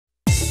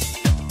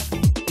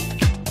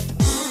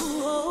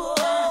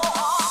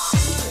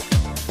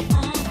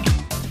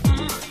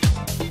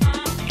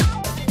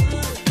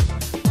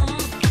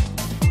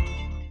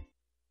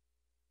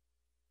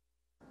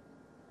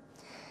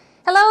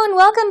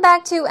Welcome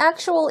back to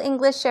Actual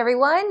English,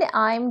 everyone.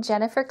 I'm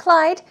Jennifer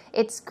Clyde.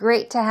 It's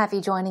great to have you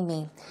joining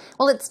me.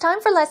 Well, it's time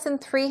for lesson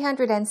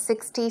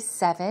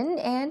 367,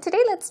 and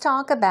today let's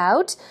talk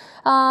about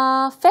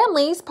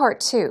families, part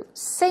 2,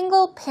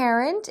 single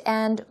parent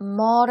and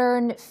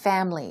modern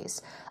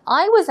families.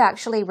 I was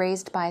actually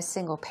raised by a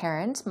single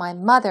parent. My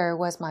mother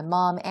was my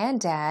mom and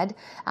dad.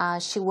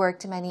 She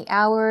worked many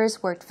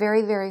hours, worked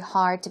very, very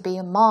hard to be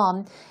a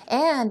mom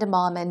and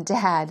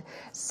dad.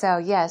 So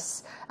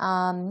yes,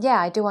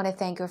 I do want to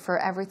thank her for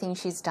everything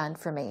she's done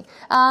for me.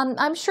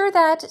 I'm sure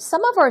that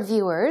some of our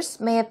viewers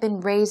may have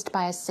been raised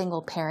by a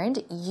single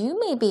parent. You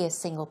may be a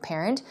single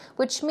parent,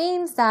 which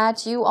means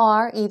that you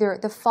are either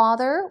the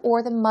father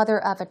or the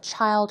mother of a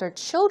child or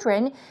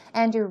children,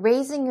 and you're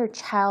raising your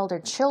child or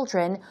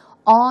children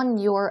on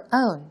your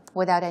own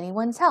without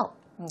anyone's help.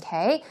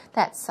 Okay,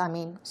 that's,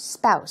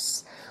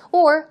 spouse.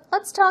 Or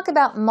let's talk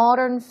about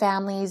modern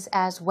families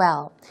as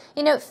well.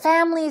 You know,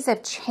 families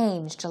have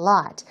changed a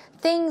lot.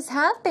 Things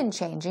have been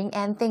changing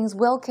and things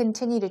will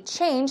continue to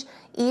change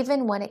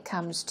even when it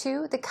comes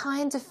to the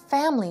kinds of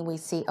family we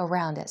see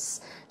around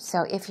us.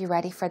 So if you're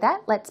ready for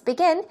that, let's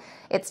begin.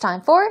 It's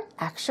time for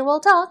Actual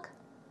Talk.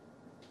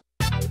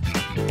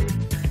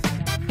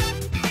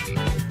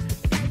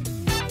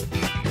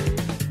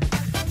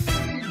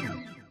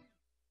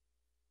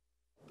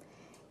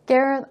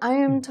 Gareth, I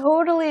am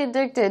totally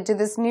addicted to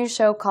this new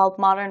show called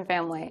Modern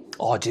Family.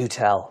 Oh, do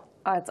tell.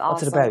 Oh, it's awesome.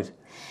 What's it about?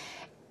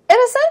 It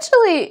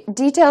essentially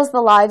details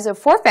the lives of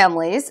 4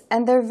 families,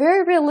 and they're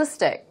very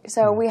realistic.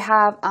 So we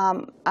have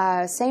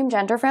a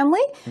same-gender family.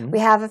 We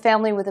have a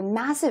family with a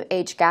massive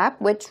age gap,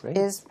 which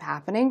is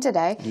happening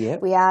today.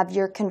 Yep. We have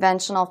your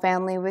conventional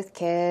family with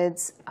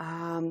kids.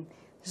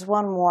 There's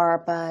one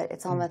more, but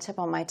it's on the tip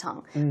of my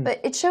tongue.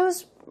 But it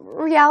shows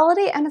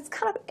reality, and it's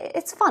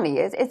funny.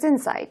 It's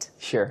insight.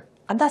 Sure.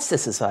 And that's the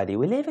society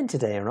we live in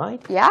today,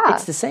 right? Yeah.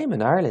 It's the same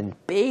in Ireland.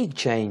 Big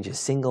changes.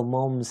 Single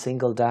mums,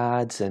 single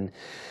dads, and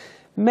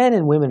men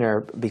and women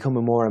are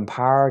becoming more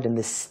empowered, and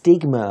the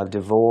stigma of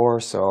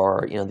divorce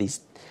or,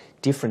 these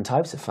different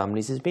types of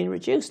families is being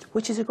reduced,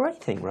 which is a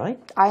great thing, right?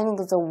 I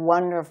think it's a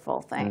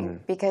wonderful thing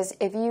because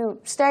if you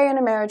stay in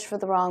a marriage for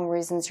the wrong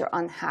reasons, you're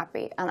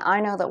unhappy. And I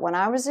know that when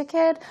I was a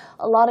kid,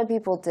 a lot of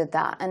people did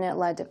that and it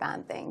led to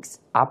bad things.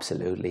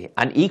 Absolutely.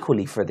 And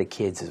equally for the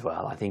kids as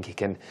well. I think it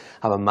can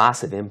have a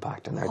massive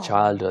impact on their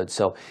childhood.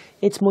 So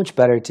it's much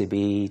better to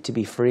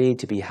be free,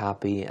 to be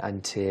happy,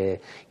 and to,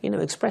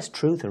 express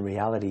truth and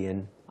reality.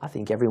 And I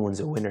think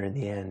everyone's a winner in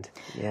the end.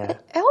 Yeah.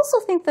 I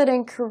also think that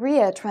in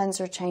Korea, trends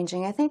are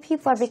changing. I think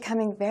people are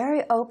becoming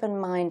very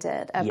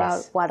open-minded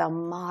about what a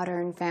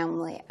modern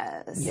family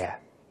is. Yeah.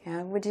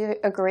 Yeah. Would you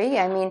agree?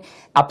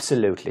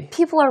 Absolutely.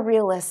 People are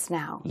realists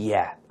now.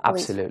 Yeah,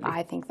 absolutely.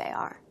 I think they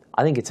are.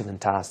 I think it's a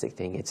fantastic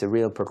thing. It's a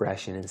real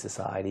progression in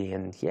society,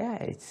 and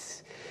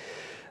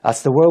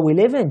that's the world we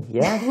live in,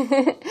 yeah.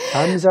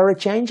 Times are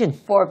a-changing.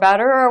 For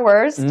better or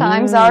worse,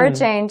 times are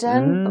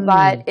a-changing.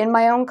 But in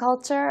my own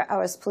culture, I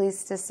was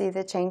pleased to see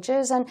the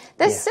changes. And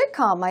this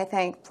sitcom, I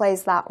think,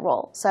 plays that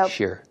role. So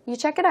sure. You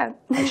check it out.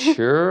 I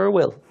sure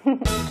will.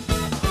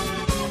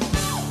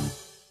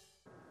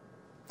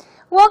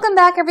 Welcome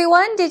back,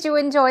 everyone. Did you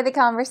enjoy the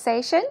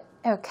conversation?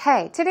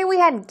 Okay, today we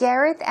had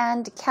Gareth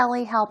and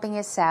Kelly helping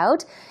us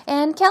out,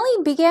 and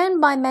Kelly began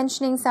by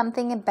mentioning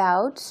something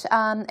about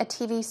a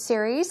TV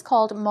series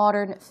called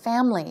Modern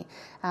Family.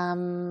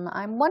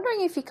 I'm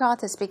wondering if you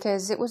caught this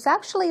because it was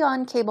actually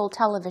on cable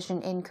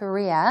television in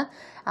Korea.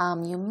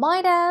 You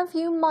might have,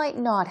 you might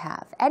not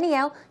have.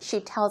 Anyhow,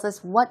 she tells us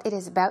what it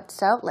is about,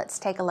 so let's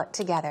take a look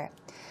together.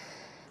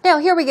 Now,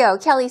 here we go.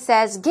 Kelly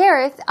says,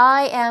 Gareth,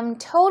 I am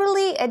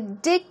totally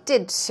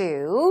addicted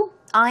to...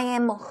 I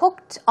am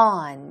hooked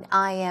on.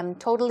 I am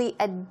totally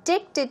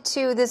addicted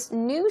to this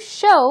new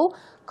show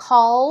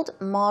called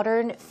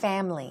Modern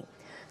Family.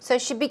 So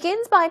she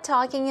begins by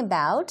talking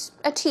about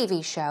a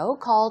TV show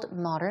called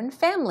Modern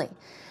Family.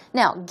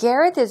 Now,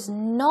 Gareth is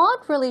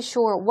not really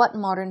sure what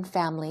Modern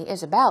Family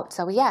is about,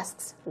 so he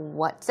asks,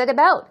 what's it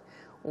about?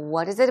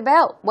 What is it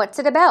about? What's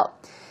it about?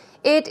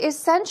 It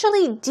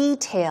essentially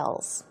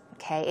details.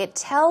 Okay, it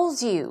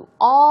tells you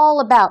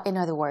all about, in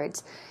other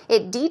words,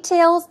 it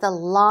details the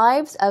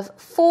lives of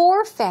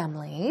 4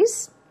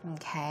 families.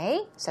 Okay,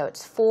 so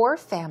it's 4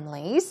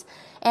 families,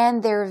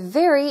 and they're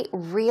very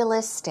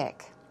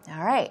realistic.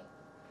 All right,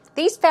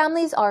 these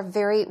families are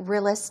very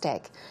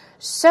realistic.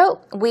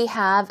 So we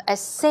have a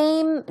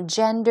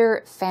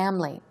same-gender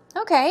family.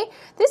 Okay,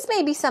 this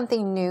may be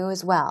something new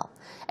as well.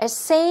 A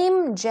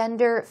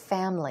same-gender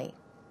family.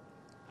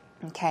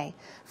 Okay,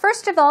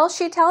 first of all,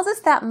 she tells us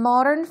that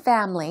Modern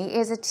Family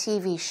is a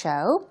TV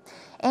show,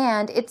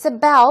 and it's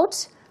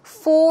about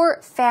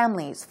 4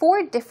 families,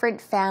 4 different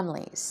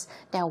families.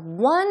 Now,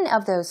 one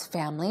of those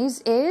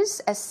families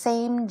is a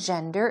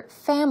same-gender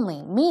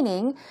family,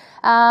 meaning,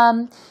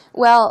 the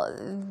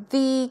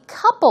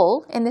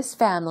couple in this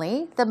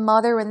family, the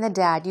mother and the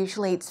dad,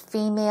 usually it's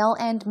female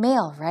and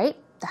male, right?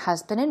 the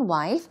husband and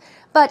wife.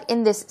 But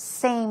in this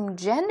same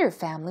gender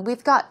family,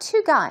 we've got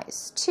two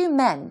guys, two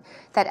men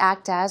that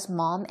act as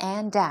mom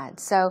and dad.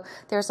 So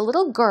there's a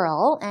little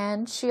girl,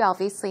 and she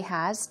obviously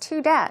has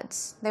two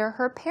dads. They're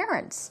her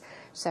parents.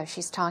 So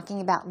she's talking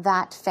about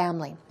that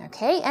family.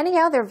 Okay,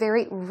 anyhow, they're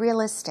very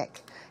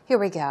realistic. Here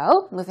we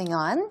go, moving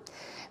on.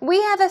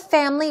 We have a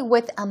family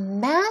with a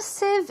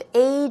massive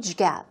age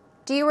gap.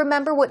 Do you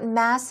remember what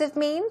massive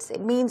means?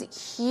 It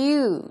means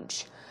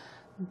huge,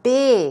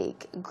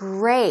 big,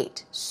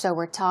 great. So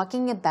we're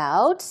talking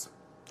about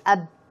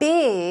a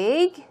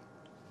big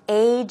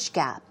age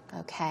gap,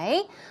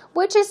 okay?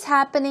 Which is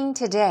happening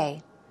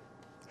today.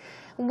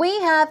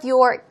 We have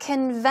your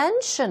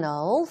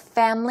conventional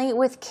family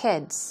with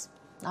kids.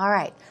 All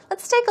right,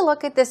 let's take a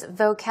look at this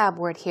vocab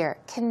word here,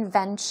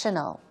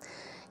 conventional.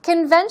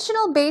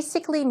 Conventional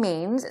basically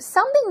means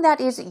something that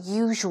is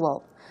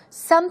usual,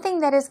 something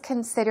that is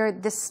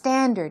considered the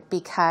standard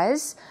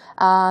because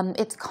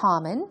it's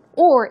common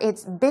or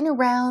it's been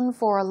around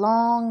for a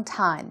long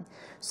time.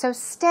 So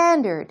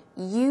standard,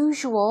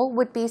 usual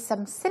would be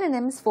some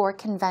synonyms for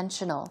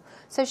conventional.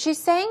 So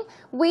she's saying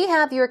we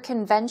have your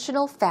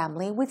conventional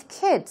family with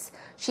kids.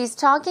 She's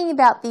talking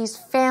about these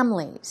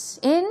families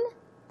in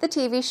the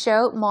TV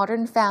show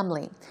Modern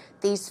Family.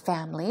 These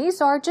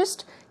families are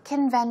just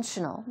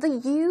conventional,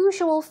 the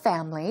usual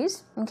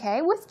families,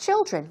 okay, with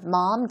children,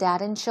 mom,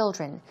 dad, and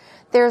children.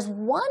 There's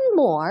one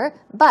more,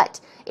 but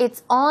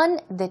it's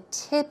on the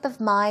tip of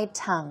my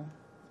tongue.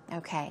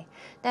 Okay,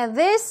 now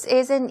this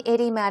is an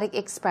idiomatic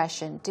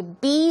expression, to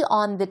be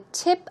on the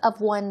tip of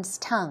one's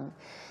tongue.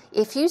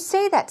 If you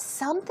say that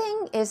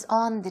something is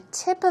on the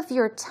tip of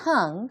your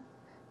tongue,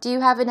 do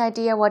you have an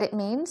idea what it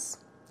means?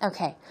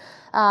 Okay,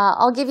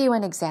 I'll give you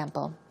an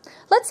example.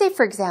 Let's say,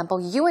 for example,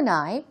 you and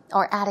I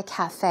are at a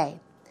cafe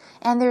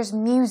and there's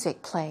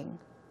music playing.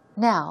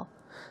 Now,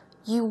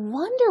 you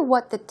wonder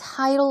what the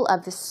title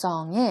of the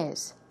song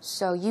is.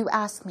 So you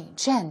ask me,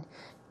 Jen,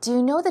 do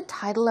you know the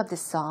title of the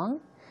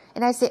song?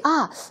 And I say,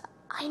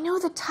 I know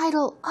the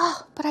title,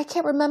 but I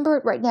can't remember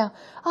it right now.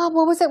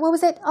 What was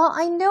it?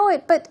 I know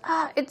it, but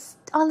it's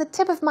on the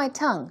tip of my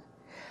tongue.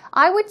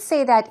 I would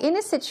say that in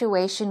a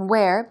situation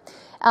where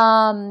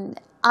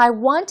I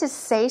want to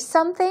say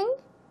something,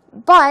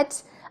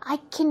 but I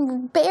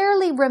can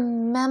barely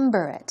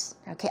remember it.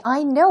 Okay,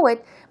 I know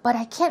it, but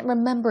I can't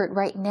remember it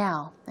right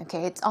now.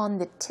 Okay, it's on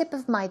the tip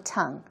of my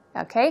tongue.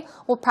 Okay,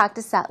 we'll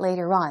practice that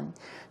later on.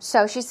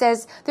 So she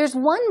says, there's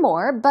one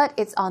more, but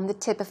it's on the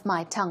tip of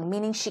my tongue,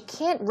 meaning she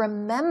can't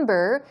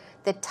remember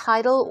the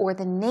title or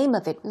the name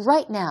of it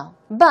right now.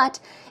 But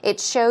it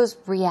shows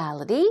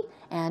reality,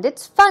 and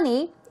it's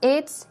funny,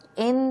 it's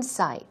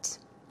insight.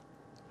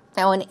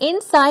 Now, an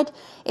insight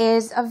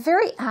is a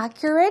very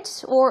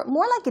accurate or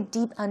more like a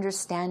deep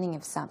understanding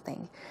of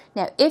something.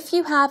 Now, if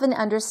you have an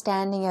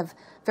understanding of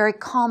very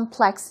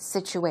complex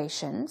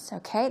situations,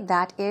 okay,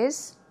 that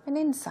is an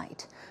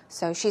insight.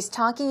 So she's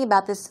talking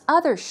about this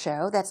other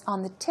show that's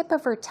on the tip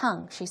of her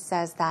tongue. She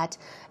says that,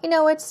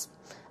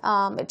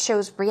 it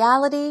shows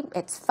reality,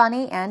 it's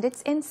funny, and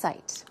it's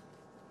insight.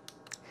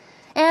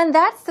 And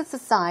that's the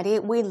society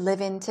we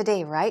live in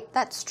today, right?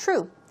 That's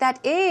true.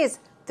 That is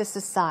the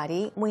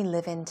society we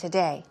live in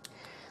today.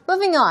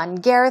 Moving on,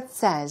 Gareth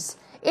says,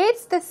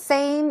 it's the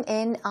same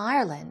in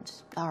Ireland.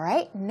 All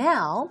right,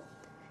 now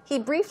he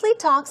briefly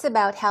talks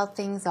about how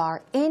things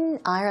are in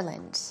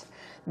Ireland.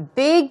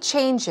 Big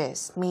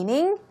changes,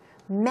 meaning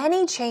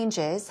many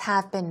changes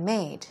have been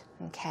made.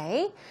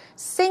 Okay,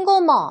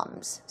 single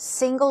moms,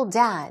 single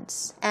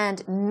dads,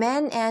 and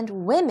men and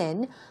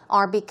women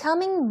are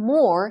becoming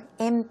more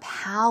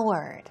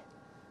empowered.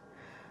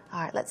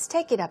 All right, let's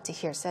take it up to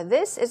here. So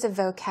this is a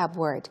vocab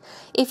word.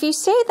 If you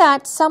say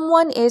that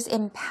someone is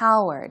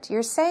empowered,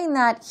 you're saying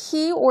that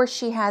he or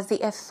she has the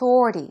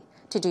authority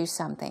to do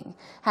something,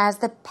 has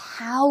the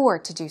power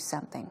to do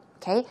something,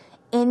 okay?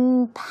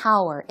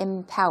 Empower,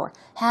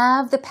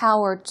 have the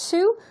power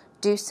to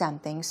do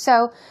something.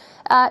 So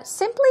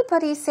simply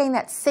put, he's saying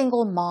that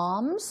single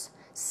moms,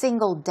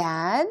 single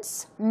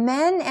dads,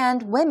 men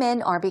and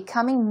women are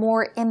becoming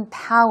more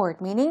empowered,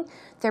 meaning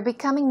they're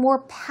becoming more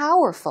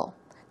powerful.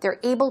 They're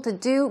able to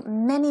do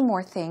many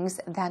more things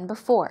than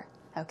before,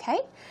 okay?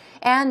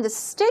 And the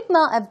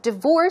stigma of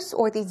divorce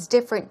or these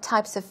different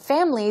types of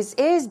families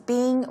is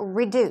being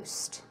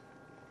reduced.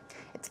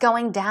 It's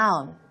going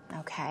down,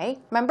 okay?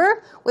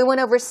 Remember, we went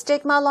over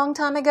stigma a long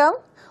time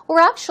ago? Or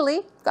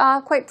actually,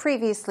 quite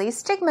previously,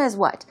 stigma is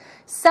what?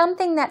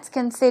 Something that's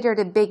considered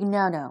a big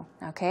no-no,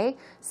 okay?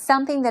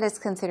 Something that is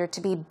considered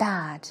to be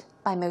bad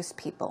by most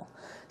people.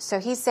 So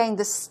he's saying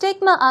the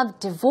stigma of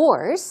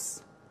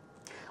divorce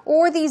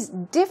or these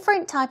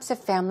different types of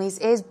families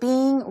is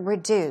being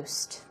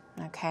reduced,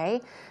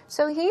 okay?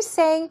 So he's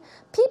saying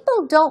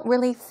people don't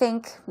really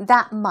think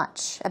that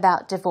much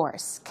about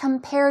divorce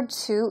compared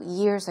to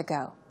years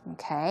ago,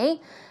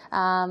 okay?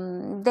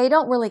 They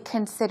don't really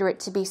consider it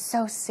to be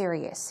so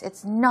serious.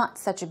 It's not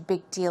such a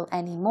big deal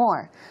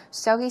anymore.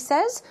 So he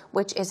says,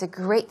 which is a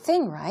great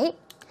thing, right?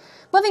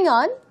 Moving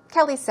on,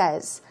 Kelly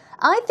says,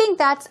 I think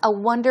that's a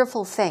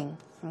wonderful thing,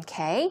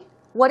 okay?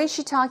 What is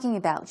she talking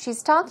about?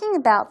 She's talking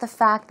about the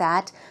fact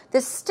that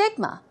the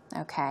stigma,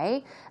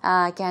 okay,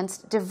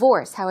 against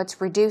divorce, how it's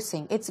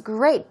reducing. It's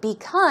great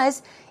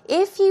because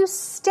if you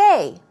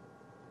stay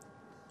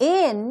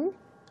in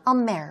a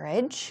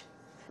marriage,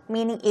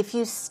 meaning if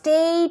you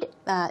stay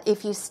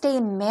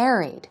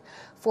married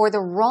for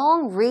the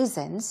wrong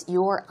reasons,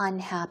 you're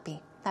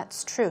unhappy.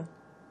 That's true.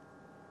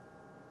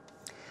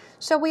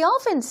 So we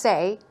often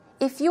say,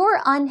 if you're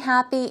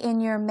unhappy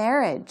in your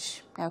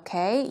marriage,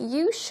 okay,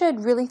 you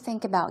should really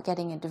think about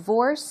getting a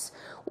divorce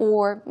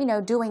or,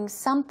 doing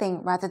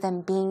something rather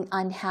than being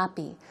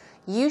unhappy.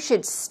 You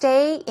should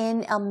stay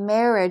in a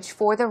marriage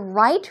for the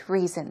right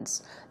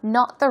reasons,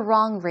 not the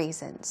wrong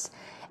reasons.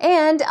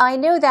 And I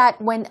know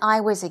that when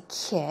I was a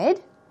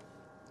kid,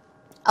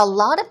 a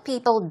lot of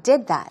people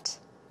did that.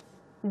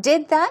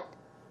 Did that?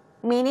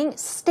 Meaning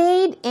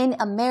stayed in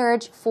a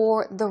marriage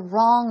for the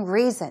wrong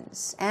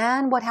reasons.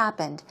 And what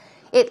happened?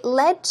 It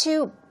led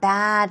to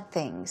bad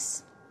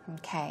things.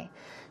 Okay.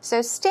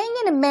 So staying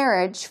in a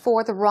marriage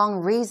for the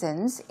wrong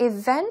reasons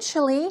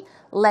eventually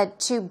led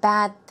to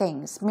bad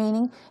things,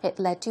 meaning it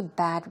led to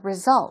bad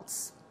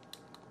results.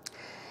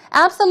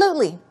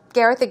 Absolutely.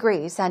 Gareth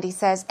agrees, and he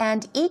says,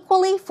 and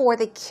equally for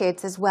the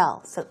kids as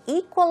well. So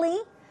equally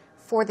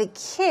for the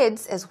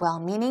kids as well,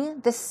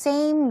 meaning the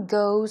same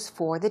goes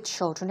for the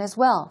children as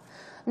well.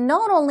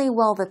 Not only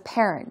will the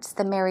parents,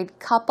 the married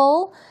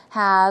couple,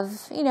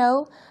 have,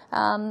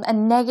 a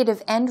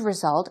negative end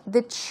result,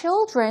 the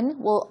children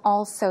will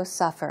also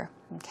suffer,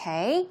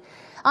 okay?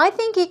 I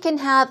think it can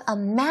have a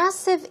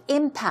massive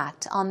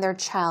impact on their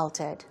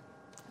childhood.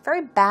 A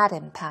very bad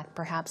impact,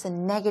 perhaps, a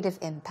negative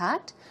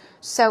impact.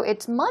 So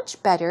it's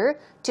much better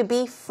to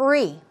be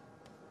free,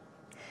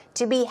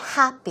 to be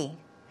happy,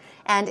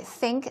 and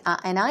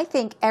I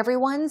think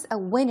everyone's a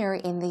winner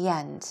in the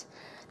end.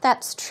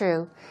 That's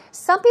true.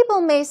 Some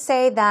people may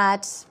say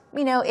that,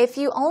 if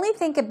you only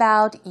think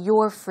about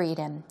your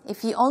freedom,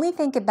 if you only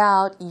think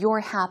about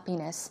your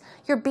happiness,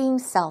 you're being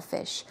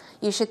selfish.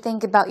 You should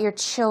think about your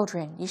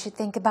children. You should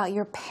think about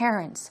your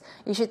parents.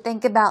 You should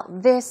think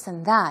about this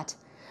and that.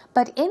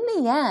 But in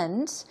the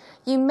end,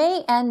 you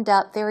may end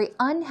up very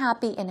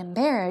unhappy in a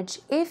marriage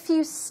if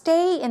you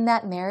stay in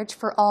that marriage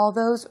for all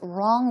those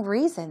wrong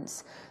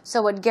reasons.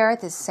 So what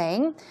Gareth is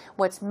saying,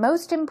 what's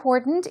most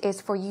important is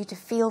for you to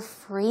feel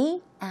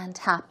free and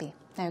happy,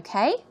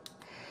 okay?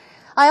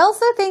 I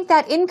also think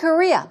that in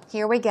Korea,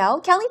 here we go,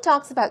 Kelly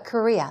talks about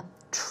Korea.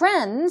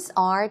 Trends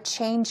are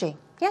changing.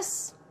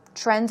 Yes,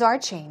 trends are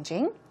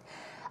changing.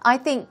 I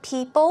think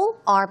people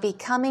are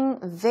becoming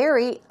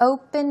very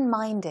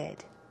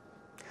open-minded.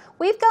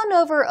 We've gone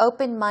over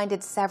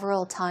open-minded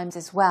several times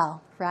as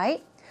well,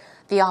 right?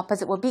 The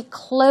opposite would be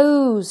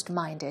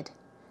closed-minded.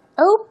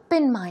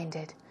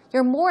 Open-minded.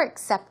 You're more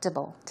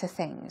acceptable to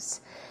things.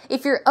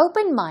 If you're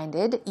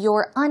open-minded,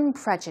 you're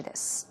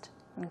unprejudiced,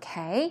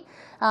 okay?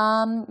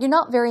 You're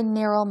not very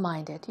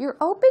narrow-minded. You're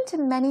open to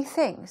many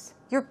things.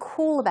 You're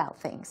cool about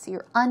things.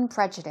 You're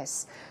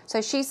unprejudiced.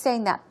 So she's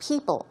saying that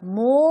people,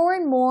 more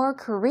and more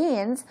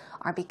Koreans,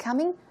 are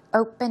becoming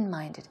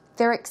open-minded.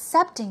 They're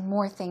accepting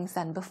more things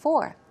than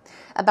before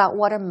about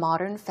what a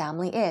modern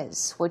family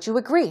is. Would you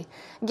agree?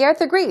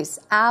 Gareth agrees.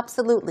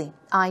 Absolutely.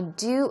 I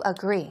do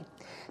agree.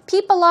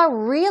 People are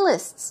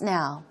realists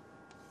now.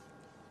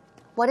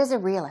 What is a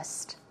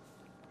realist?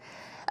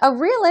 A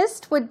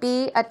realist would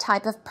be a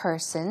type of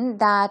person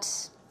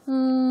that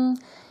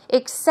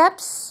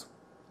accepts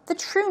the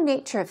true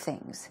nature of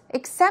things,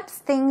 accepts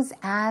things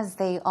as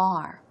they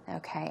are,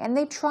 okay? And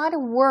they try to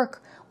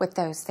work with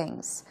those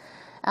things.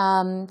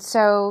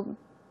 So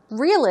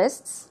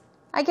realists,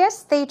 I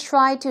guess they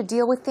try to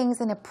deal with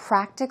things in a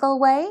practical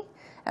way,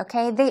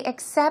 okay? They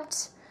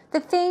accept the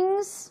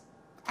things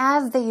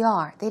as they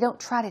are. They don't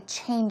try to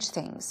change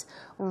things.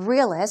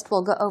 Realist,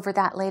 we'll go over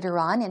that later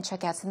on and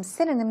check out some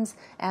synonyms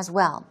as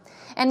well.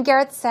 And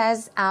Gareth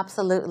says,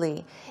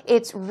 absolutely.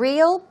 It's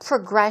real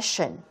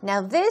progression.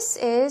 Now this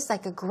is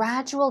like a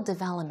gradual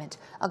development,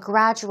 a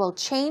gradual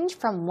change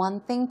from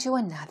one thing to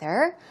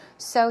another.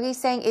 So he's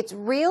saying it's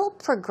real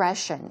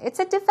progression. It's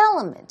a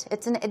development.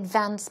 It's an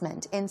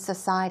advancement in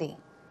society.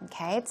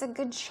 Okay, it's a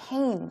good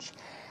change.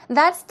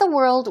 That's the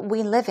world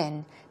we live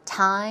in.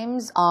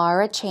 Times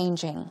are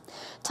a-changing.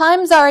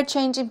 Times are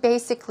a-changing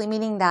basically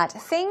meaning that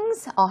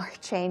things are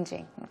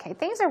changing. Okay,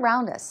 things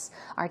around us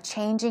are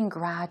changing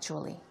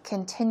gradually,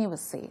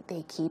 continuously.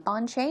 They keep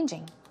on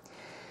changing.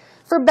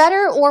 For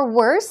better or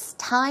worse,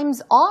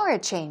 times are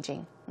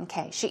a-changing.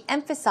 Okay, she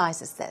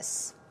emphasizes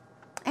this.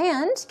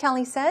 And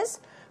Kelly says,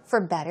 for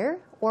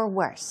better or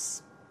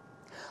worse.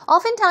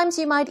 Oftentimes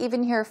you might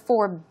even hear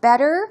for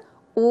better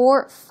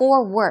or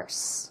for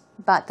worse.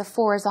 But the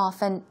for is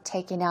often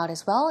taken out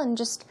as well, and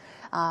just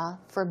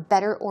for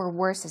better or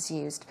worse is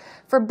used.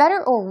 For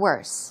better or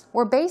worse,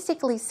 we're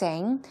basically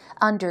saying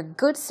under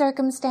good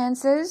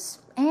circumstances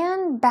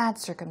and bad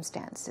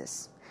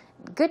circumstances.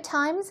 Good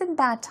times and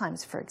bad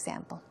times, for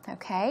example,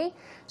 okay?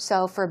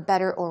 So for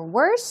better or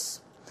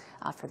worse,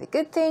 for the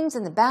good things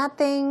and the bad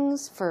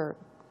things, for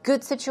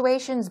good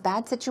situations,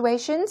 bad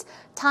situations,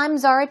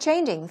 times are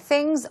a-changing.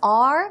 Things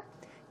are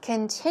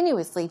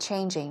continuously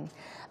changing.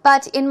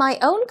 But in my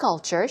own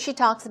culture, she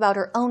talks about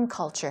her own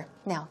culture.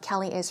 Now,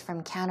 Kelly is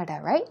from Canada,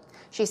 right?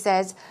 She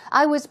says,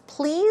 I was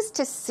pleased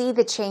to see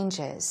the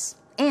changes.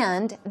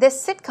 And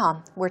this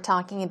sitcom, we're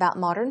talking about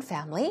Modern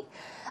Family,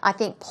 I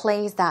think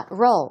plays that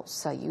role.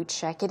 So you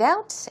check it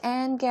out.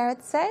 And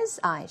Gareth says,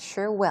 I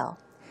sure will.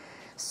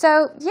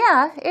 So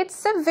yeah,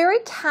 it's a very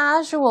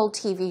casual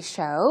TV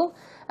show.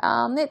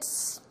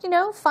 It's,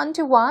 fun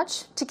to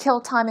watch, to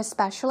kill time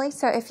especially.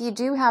 So if you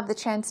do have the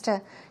chance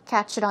to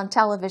catch it on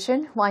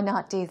television, why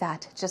not do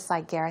that, just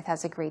like Gareth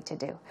has agreed to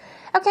do.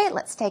 Okay,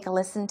 let's take a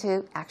listen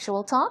to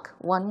actual talk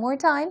one more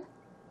time.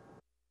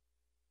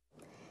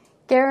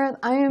 Gareth,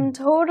 I am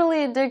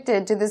totally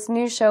addicted to this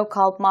new show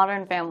called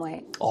Modern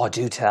Family. Oh,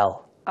 do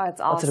tell. Oh,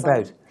 it's awesome. What's it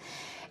about?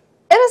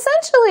 It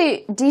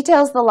essentially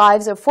details the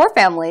lives of 4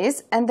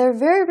 families, and they're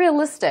very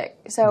realistic.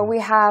 So we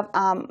have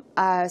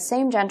a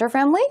same-gender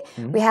family.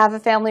 We have a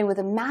family with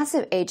a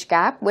massive age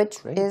gap, which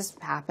is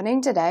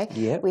happening today.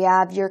 Yep. We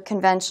have your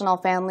conventional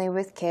family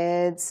with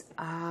kids.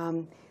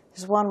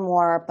 There's one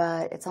more,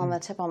 but it's on the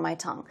tip of my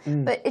tongue.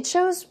 But it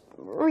shows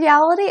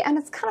reality, and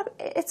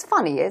it's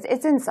funny.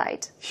 It's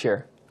insight.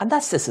 Sure. And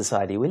that's the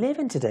society we live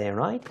in today,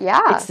 right? Yeah.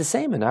 It's the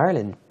same in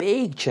Ireland.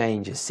 Big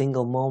changes.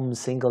 Single mums,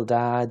 single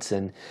dads,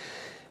 and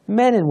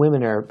men and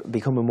women are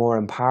becoming more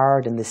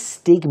empowered, and the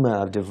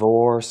stigma of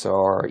divorce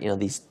or,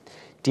 these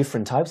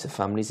different types of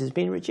families is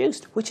being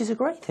reduced, which is a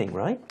great thing,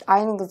 right?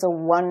 I think it's a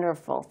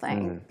wonderful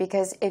thing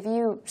because if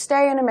you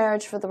stay in a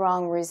marriage for the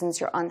wrong reasons,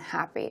 you're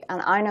unhappy.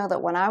 And I know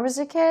that when I was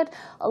a kid,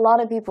 a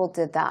lot of people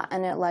did that,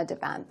 and it led to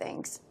bad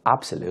things.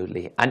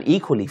 Absolutely. And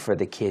equally for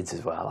the kids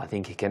as well. I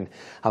think it can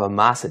have a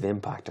massive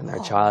impact on their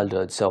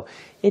childhood. So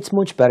it's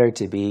much better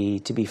to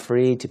be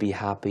free, to be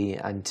happy,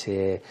 and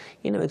to,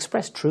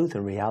 express truth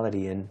and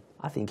reality. And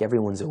I think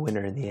everyone's a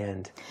winner in the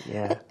end.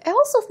 Yeah. I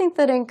also think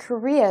that in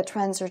Korea,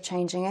 trends are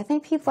changing. I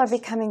think people are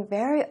becoming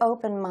very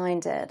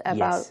open-minded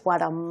about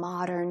what a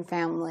modern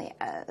family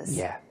is.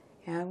 Yeah.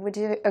 Yeah, would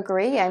you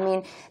agree? I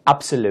mean,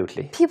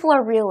 absolutely. People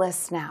are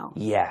realists now.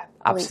 Yeah,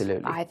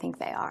 absolutely. At least I think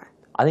they are.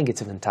 I think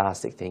it's a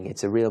fantastic thing.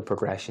 It's a real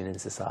progression in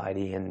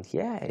society, and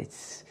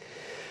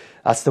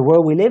that's the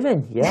world we live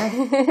in. Yeah,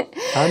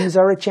 times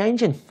are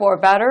a-changing. For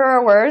better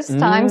or worse,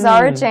 times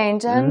are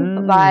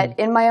a-changing. But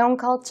in my own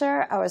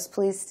culture, I was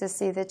pleased to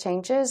see the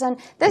changes, and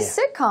this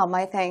sitcom,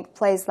 I think,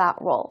 plays that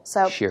role.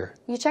 So sure,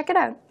 you check it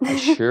out. I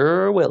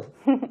sure will.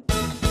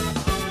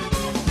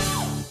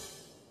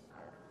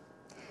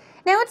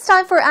 Now it's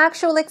time for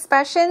actual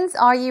expressions.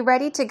 Are you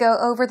ready to go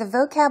over the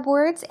vocab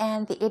words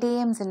and the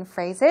idioms and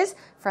phrases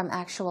from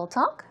actual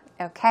talk?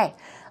 Okay,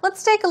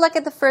 let's take a look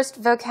at the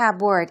first vocab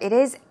word. It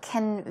is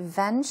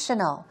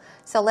conventional.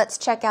 So let's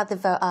check out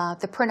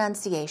the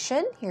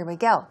pronunciation. Here we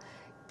go.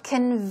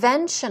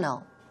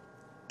 Conventional.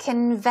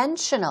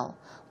 Conventional.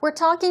 We're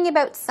talking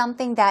about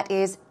something that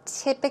is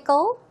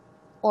typical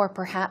or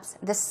perhaps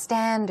the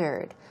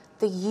standard,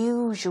 the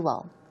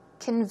usual.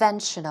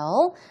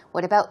 Conventional.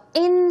 What about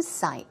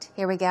insight?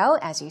 Here we go.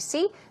 As you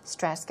see,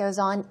 stress goes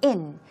on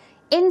in.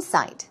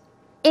 Insight.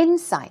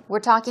 Insight. We're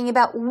talking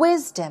about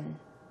wisdom,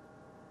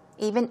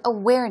 even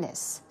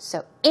awareness.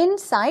 So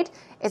insight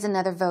is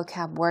another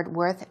vocab word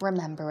worth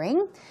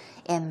remembering.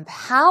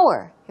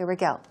 Empower. Here we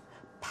go.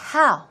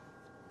 Pow.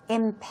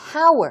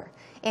 Empower.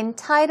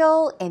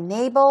 Entitle,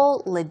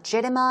 enable,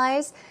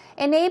 legitimize.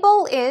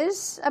 Enable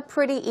is a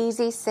pretty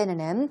easy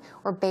synonym,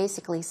 or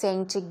basically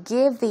saying to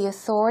give the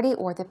authority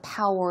or the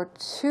power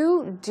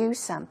to do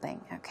something,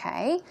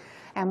 okay?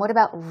 And what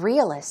about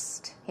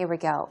realist? Here we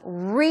go.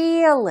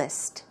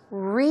 Realist.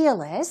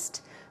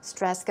 Realist.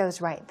 Stress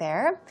goes right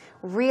there.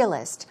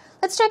 Realist.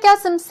 Let's check out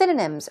some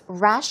synonyms.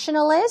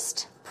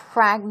 Rationalist,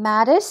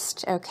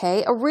 pragmatist,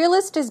 okay? A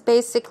realist is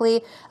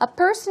basically a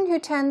person who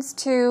tends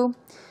to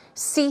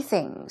see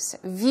things,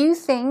 view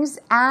things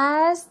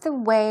as the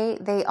way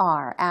they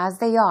are, as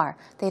they are.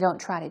 They don't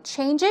try to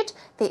change it.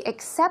 They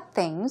accept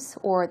things,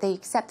 or they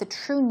accept the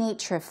true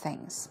nature of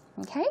things,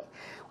 okay?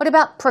 What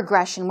about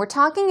progression? We're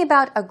talking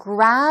about a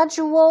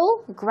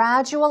gradual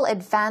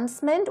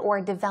advancement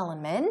or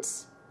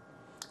development.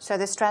 So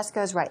the stress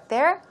goes right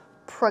there.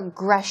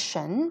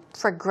 Progression,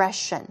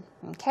 progression,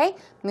 okay?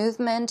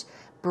 Movement,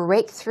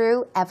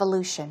 breakthrough,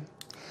 evolution.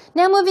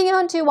 Now moving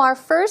on to our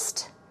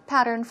first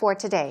pattern for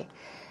today.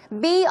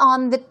 Be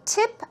on the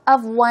tip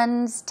of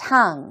one's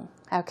tongue.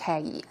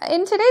 Okay,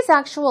 in today's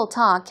actual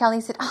talk,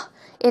 Kelly said,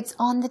 it's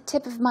on the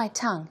tip of my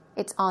tongue.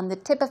 It's on the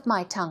tip of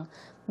my tongue.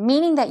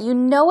 Meaning that you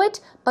know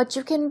it, but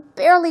you can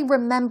barely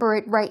remember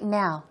it right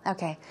now.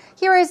 Okay,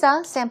 here is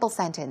a sample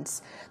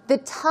sentence. The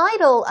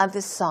title of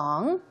the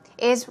song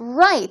is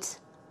right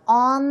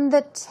on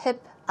the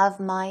tip of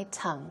my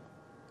tongue.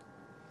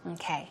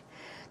 Okay,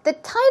 the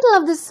title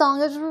of the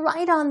song is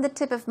right on the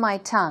tip of my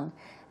tongue.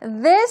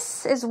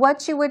 This is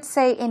what you would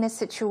say in a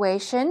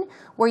situation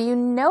where you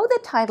know the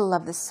title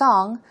of the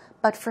song,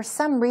 but for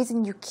some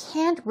reason you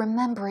can't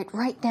remember it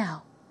right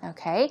now,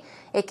 okay?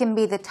 It can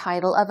be the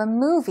title of a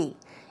movie.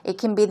 It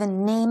can be the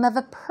name of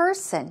a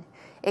person.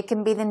 It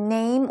can be the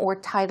name or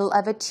title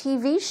of a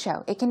TV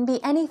show. It can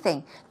be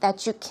anything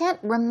that you can't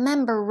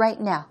remember right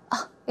now.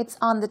 Oh, it's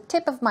on the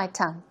tip of my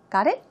tongue.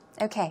 Got it?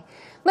 Okay.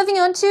 Moving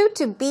on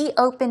to be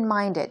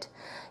open-minded.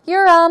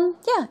 You're,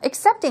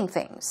 accepting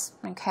things,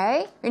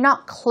 okay? You're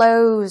not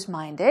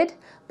closed-minded,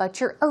 but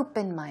you're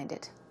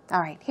open-minded. All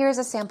right, here's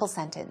a sample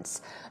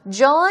sentence.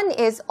 John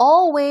is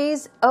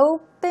always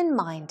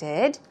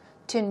open-minded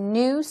to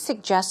new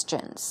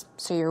suggestions.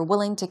 So you're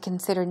willing to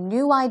consider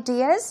new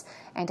ideas.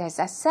 And as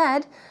I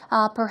said,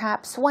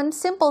 perhaps one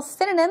simple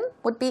synonym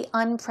would be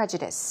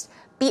unprejudiced.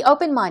 Be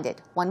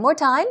open-minded. One more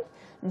time.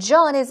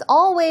 John is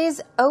always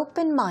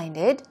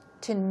open-minded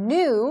to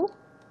new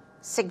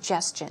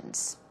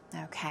suggestions.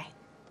 Okay.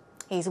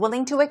 He's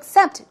willing to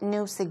accept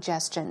new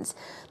suggestions.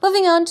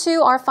 Moving on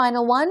to our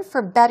final one,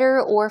 for better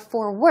or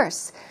for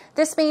worse.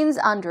 This means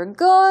under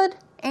good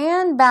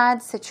and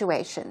bad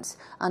situations,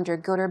 under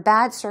good or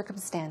bad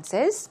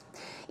circumstances.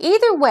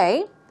 Either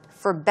way,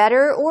 for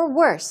better or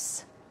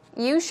worse,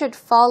 you should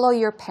follow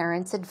your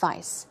parents'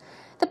 advice.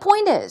 The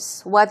point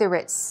is, whether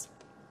it's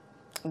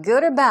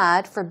good or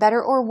bad, for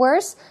better or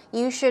worse,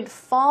 you should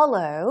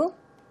follow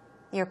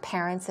your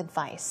parents'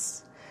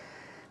 advice.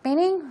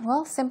 Meaning,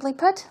 well, simply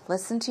put,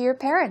 listen to your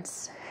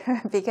parents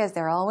because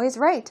they're always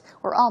right,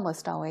 or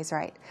almost always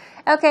right.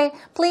 Okay,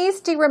 please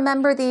do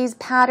remember these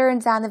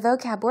patterns and the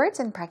vocab words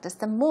and practice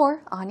them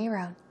more on your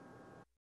own.